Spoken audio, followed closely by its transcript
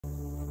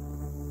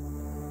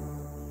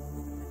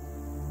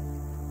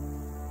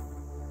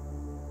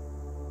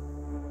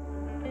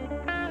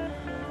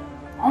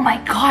Oh my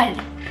god.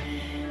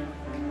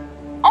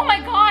 Oh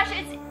my gosh,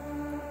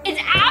 it's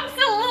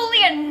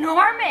absolutely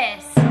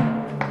enormous.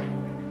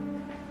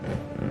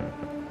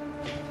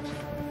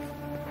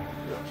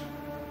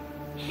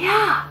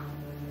 Yeah.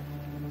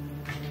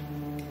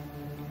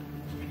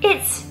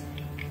 It's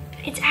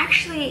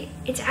actually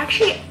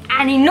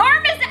an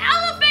enormous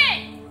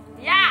elephant.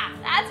 Yeah,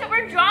 that's what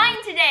we're drawing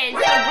today. So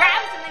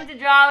grab something to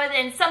draw with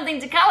and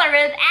something to color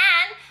with,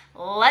 and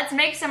let's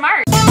make some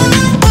art.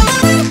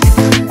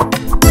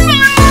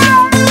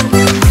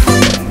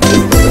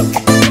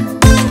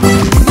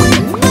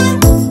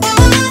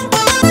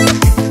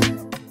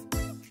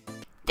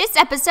 This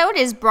episode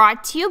is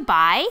brought to you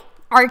by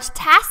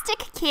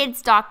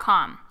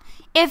artastickids.com.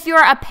 If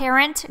you're a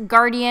parent,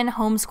 guardian,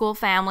 homeschool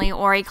family,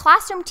 or a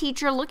classroom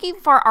teacher looking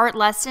for art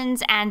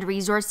lessons and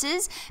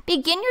resources,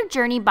 begin your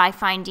journey by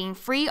finding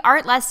free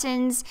art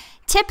lessons,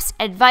 tips,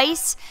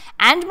 advice,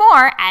 and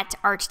more at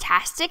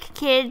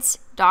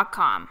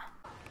artastickids.com.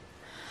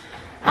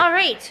 All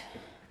right,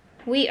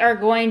 we are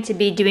going to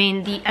be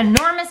doing the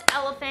enormous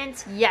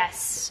elephant.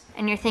 Yes.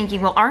 And you're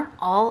thinking, well, aren't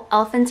all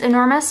elephants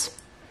enormous?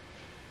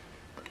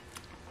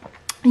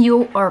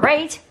 You are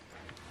right.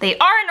 They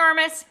are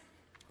enormous.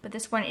 But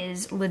this one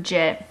is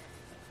legit.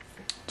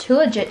 Too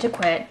legit to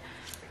quit.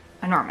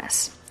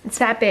 Enormous. It's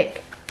that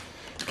big.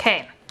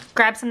 Okay,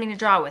 grab something to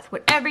draw with.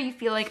 Whatever you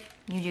feel like,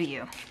 you do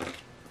you.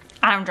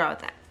 I don't draw with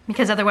that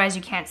because otherwise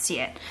you can't see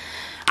it.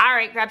 All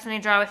right, grab something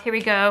to draw with. Here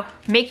we go.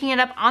 Making it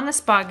up on the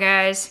spot,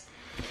 guys.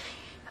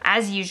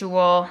 As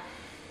usual,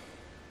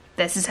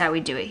 this is how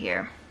we do it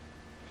here.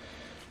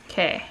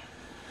 Okay,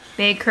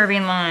 big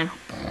curving line.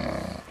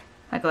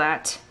 Like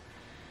that.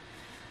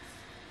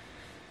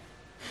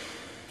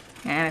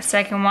 And a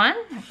second one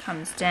that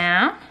comes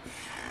down.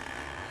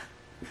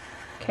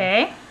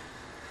 Okay,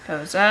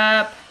 goes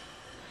up,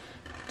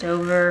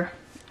 over,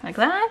 like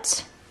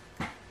that.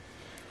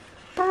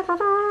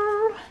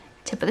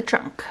 Tip of the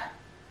trunk.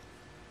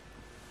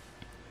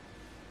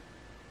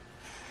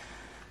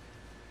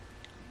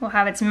 We'll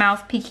have its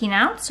mouth peeking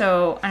out,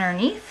 so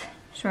underneath.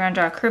 So we're gonna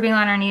draw a curving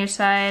line on either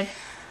side.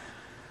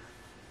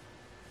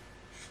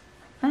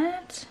 Like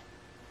that.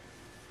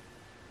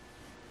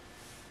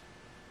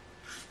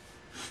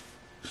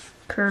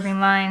 Curving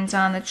lines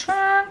on the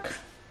trunk.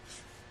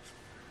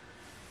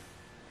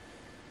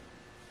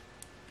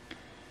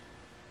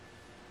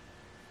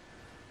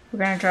 We're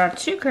going to draw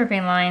two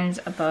curving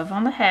lines above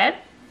on the head.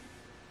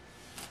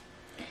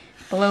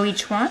 Below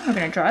each one, we're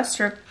going to draw a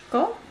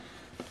circle.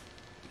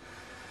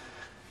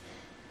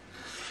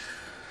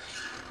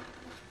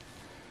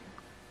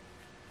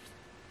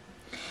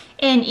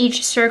 In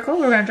each circle,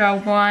 we're going to draw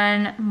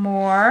one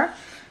more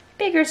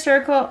bigger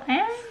circle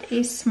and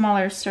a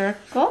smaller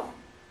circle.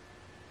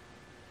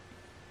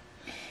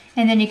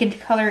 And then you can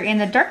color in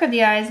the dark of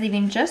the eyes,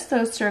 leaving just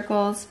those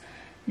circles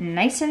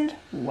nice and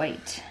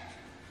white.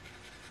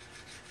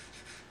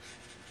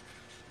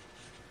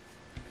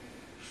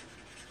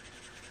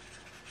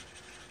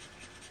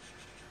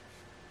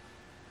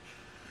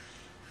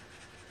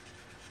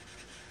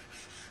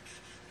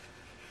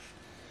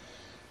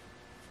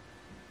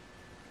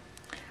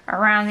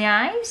 Around the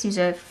eyes, use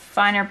a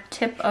finer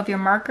tip of your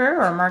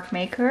marker or mark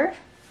maker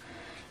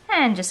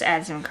and just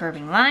add some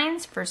curving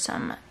lines for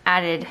some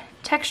added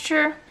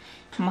texture.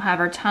 And we'll have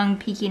our tongue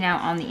peeking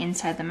out on the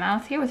inside of the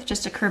mouth here with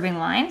just a curving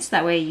line, so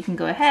that way you can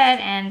go ahead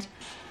and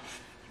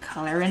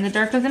color in the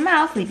dark of the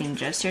mouth, leaving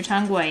just your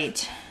tongue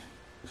white.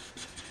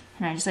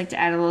 And I just like to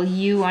add a little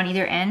U on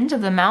either end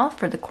of the mouth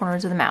for the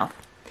corners of the mouth.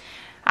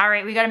 All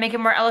right, we gotta make it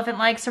more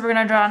elephant-like, so we're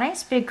gonna draw a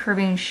nice big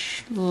curving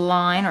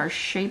line or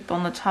shape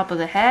on the top of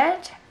the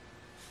head.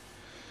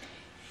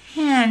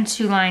 And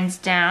two lines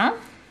down,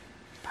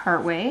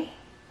 part way,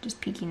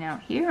 just peeking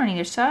out here on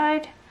either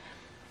side.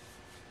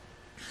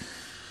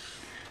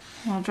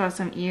 We'll draw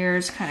some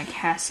ears kind of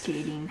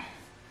cascading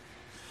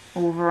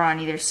over on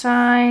either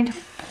side.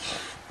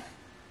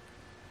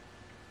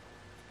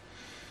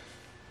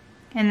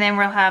 And then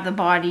we'll have the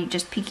body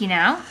just peeking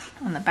out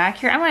on the back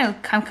here.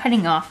 I'm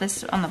cutting off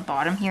this on the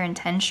bottom here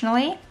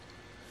intentionally.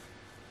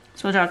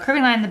 So we'll draw a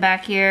curving line in the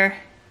back here.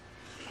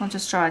 We'll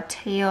just draw a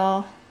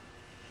tail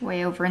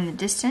way over in the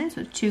distance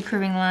with two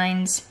curving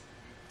lines.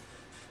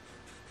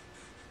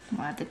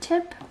 We'll add the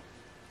tip.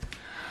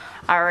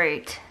 All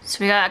right, so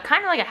we got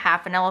kind of like a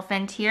half an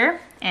elephant here,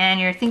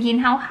 and you're thinking,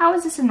 how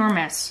is this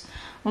enormous?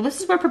 Well,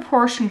 this is where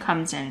proportion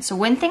comes in. So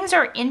when things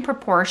are in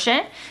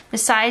proportion, the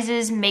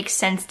sizes make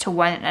sense to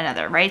one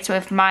another, right? So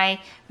if my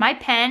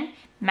pen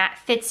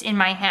fits in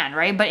my hand,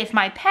 right? But if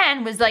my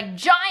pen was like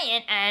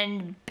giant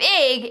and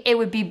big, it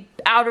would be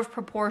out of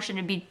proportion.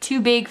 It'd be too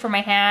big for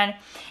my hand.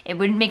 It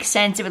wouldn't make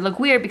sense. It would look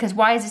weird because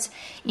why is this,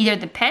 either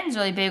the pen's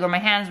really big or my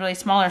hand's really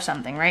small or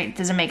something, right? It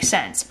doesn't make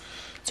sense.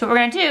 So what we're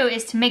gonna do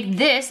is to make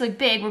this look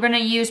big, we're gonna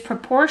use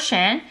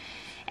proportion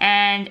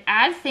and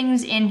add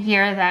things in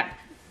here that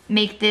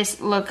make this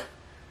look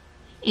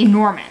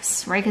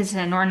enormous, right? Because it's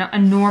an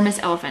enormous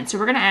elephant. So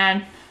we're gonna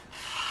add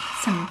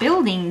some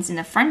buildings in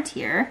the front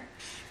here,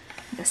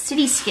 the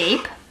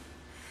cityscape,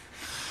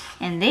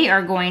 and they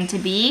are going to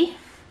be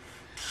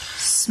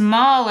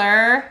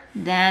smaller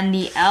than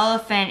the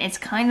elephant. It's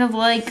kind of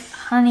like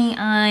Honey,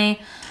 I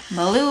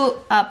Blew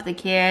Up the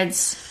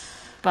Kids,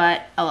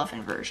 but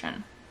elephant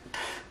version.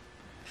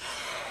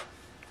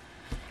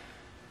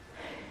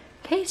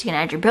 Okay, so you can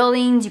add your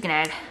buildings, you can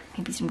add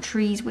maybe some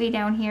trees way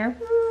down here.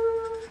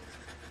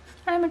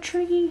 I'm a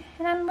tree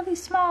and I'm really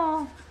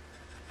small.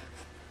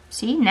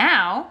 See,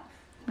 now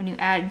when you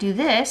do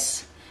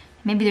this,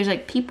 maybe there's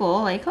like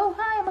people like, oh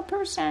hi, I'm a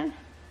person.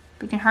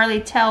 But you can hardly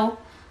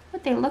tell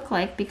what they look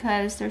like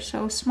because they're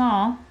so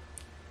small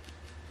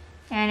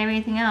and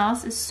everything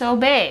else is so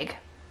big.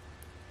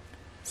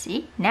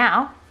 See,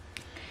 now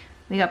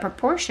we got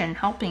proportion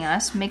helping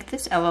us make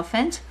this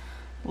elephant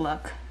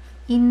look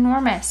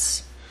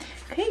enormous.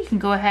 Okay, you can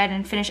go ahead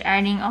and finish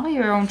adding all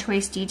your own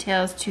choice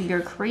details to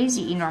your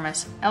crazy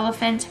enormous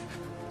elephant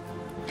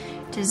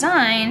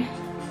design.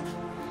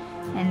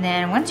 And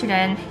then once you're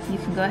done, you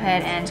can go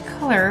ahead and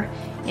color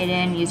it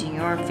in using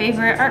your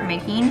favorite art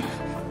making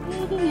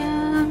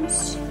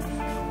mediums.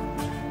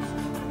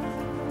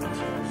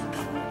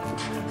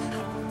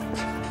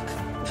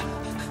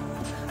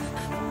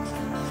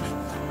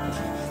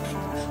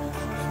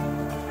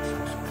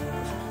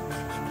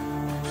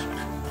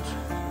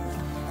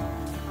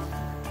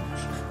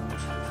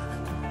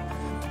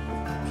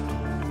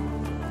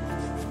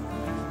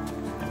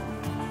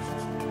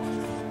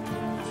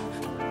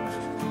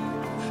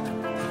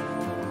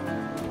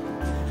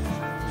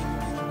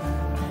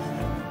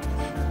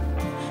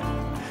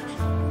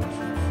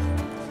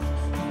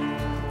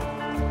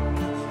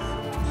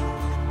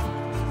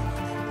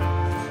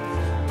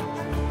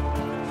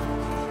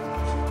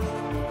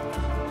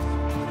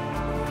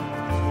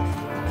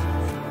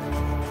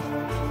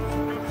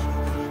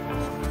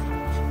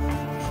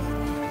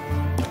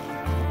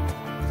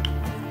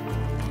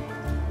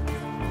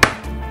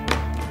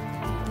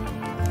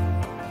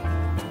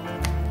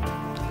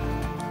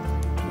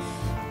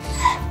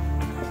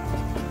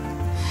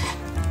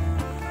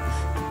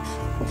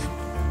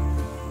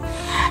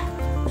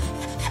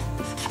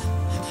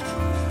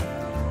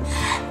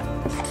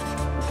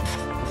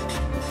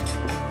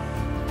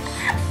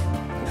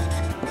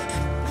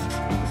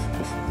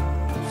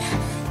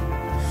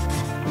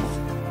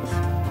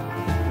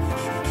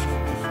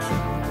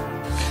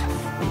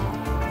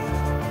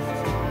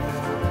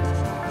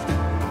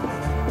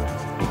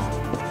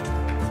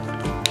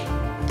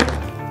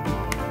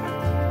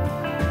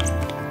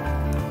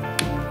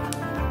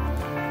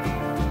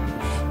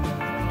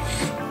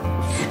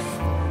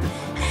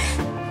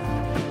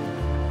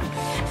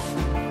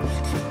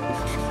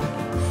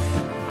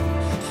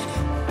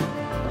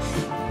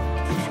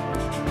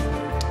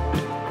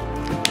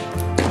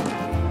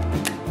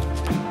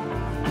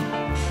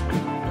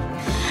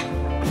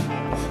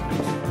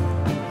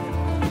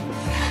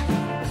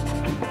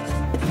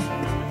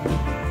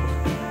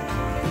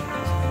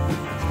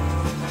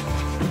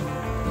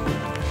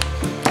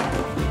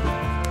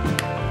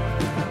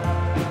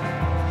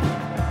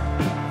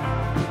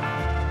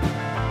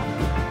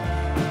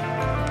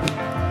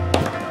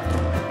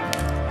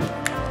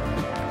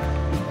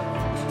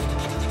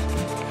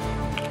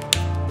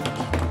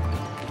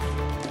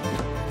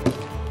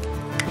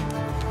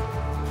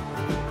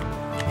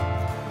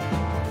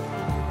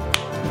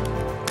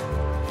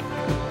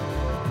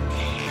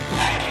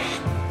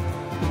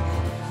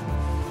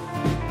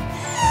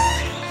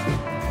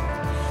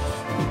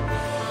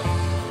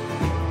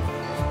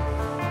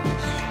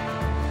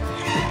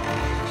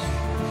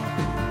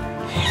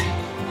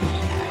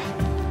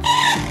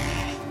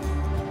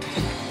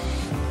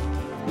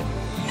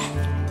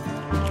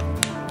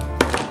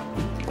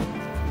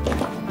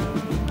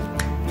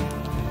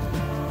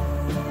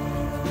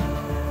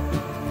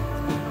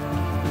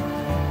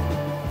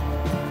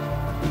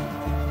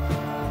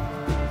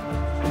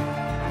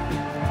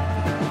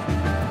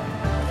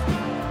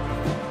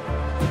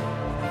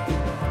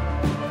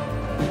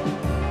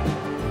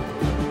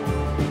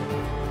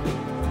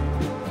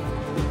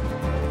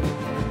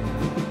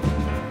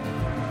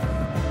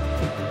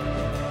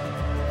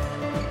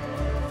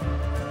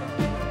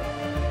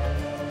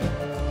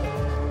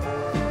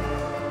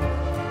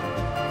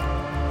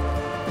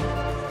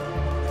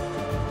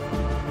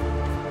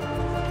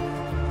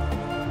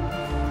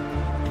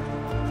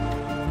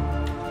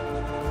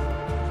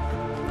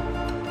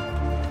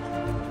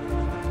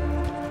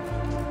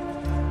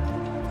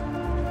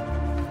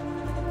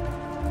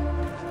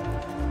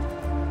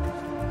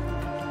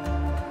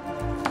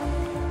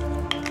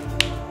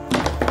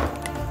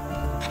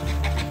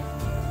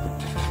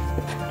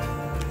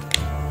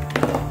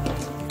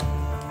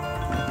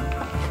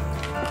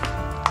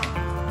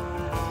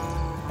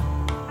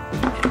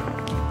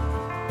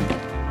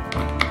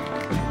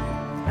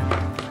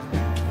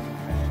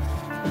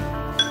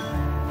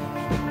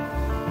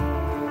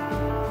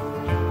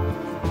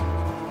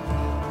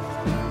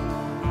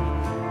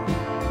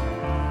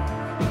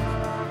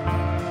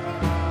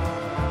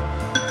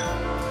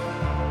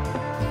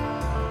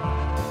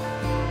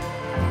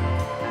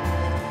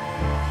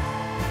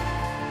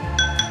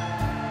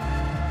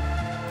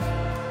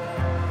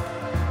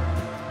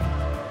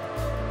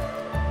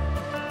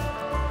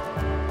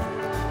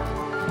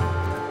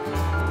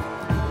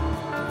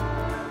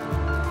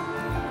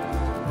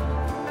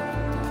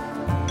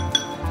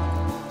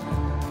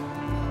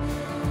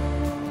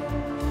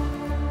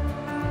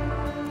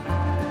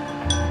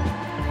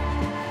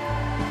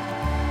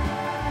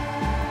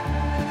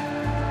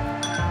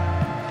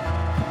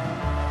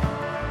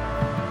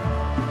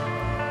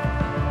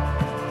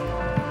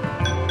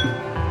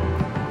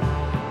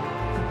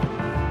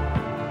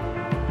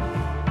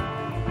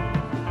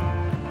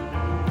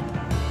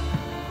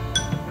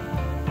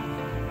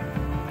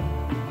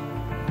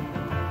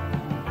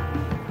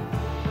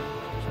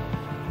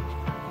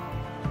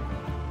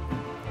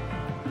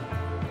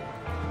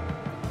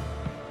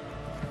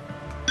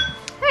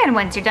 And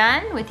once you're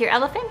done with your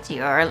elephant,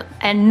 your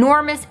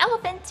enormous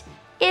elephant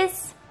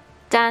is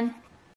done.